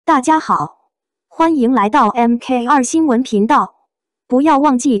大家好，欢迎来到 MK2 新闻频道，不要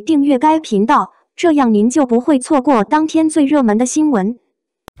忘记订阅该频道，这样您就不会错过当天最热门的新闻。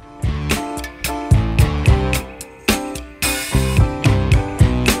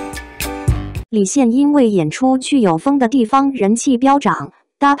李现因为演出去有风的地方人气飙涨，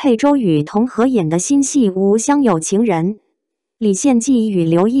搭配周雨彤合演的新戏《吾乡有情人》。李现继与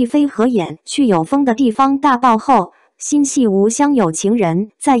刘亦菲合演《去有风的地方》大爆后，新戏《吾乡有情人》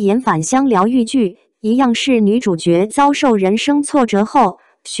再演返乡疗愈剧，一样是女主角遭受人生挫折后，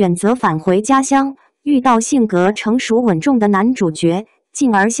选择返回家乡，遇到性格成熟稳重的男主角，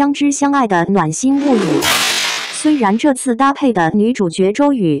进而相知相爱的暖心物语。虽然这次搭配的女主角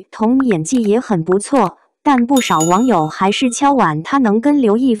周雨彤演技也很不错，但不少网友还是敲碗她能跟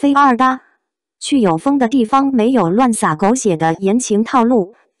刘亦菲二搭。去有风的地方没有乱撒狗血的言情套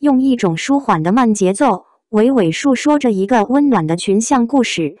路，用一种舒缓的慢节奏，娓娓述说着一个温暖的群像故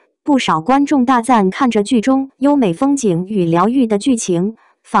事。不少观众大赞看着剧中优美风景与疗愈的剧情，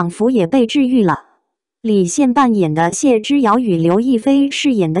仿佛也被治愈了。李现扮演的谢之遥与刘亦菲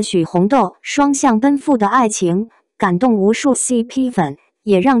饰演的许红豆双向奔赴的爱情，感动无数 CP 粉，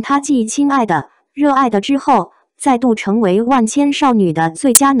也让他继亲爱的、热爱的之后，再度成为万千少女的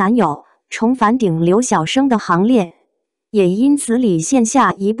最佳男友，重返顶流小生的行列。也因此李现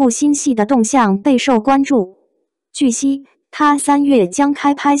下一部新戏的动向备受关注。据悉，他3月将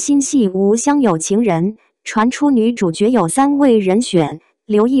开拍新戏《吾乡有情人》，传出女主角有3位人选，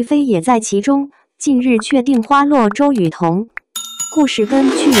刘亦菲也在其中。近日确定花落周雨彤。故事跟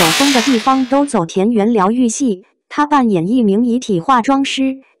去有风的地方都走田园疗愈系，她扮演一名遗体化妆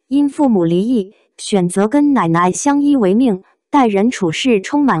师，因父母离异，选择跟奶奶相依为命，待人处事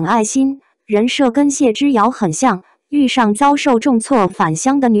充满爱心，人设跟谢之遥很像。遇上遭受重挫返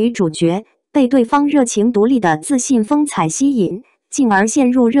乡的女主角，被对方热情独立的自信风采吸引，进而陷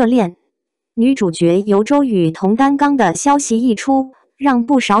入热恋。女主角由周雨彤担纲的消息一出，让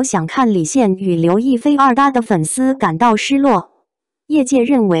不少想看李现与刘亦菲二搭的粉丝感到失落。业界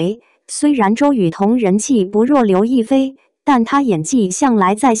认为，虽然周雨彤人气不弱刘亦菲，但她演技向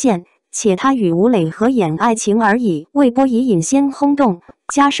来在线，且她与吴磊合演《爱情而已》未播已引先轰动，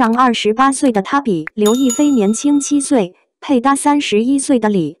加上28岁的她比刘亦菲年轻7岁，配搭31岁的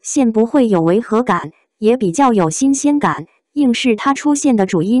李现不会有违和感，也比较有新鲜感，硬是她出现的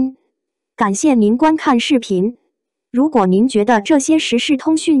主因。感谢您观看视频。如果您觉得这些时事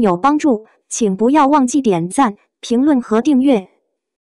通讯有帮助，请不要忘记点赞、评论和订阅。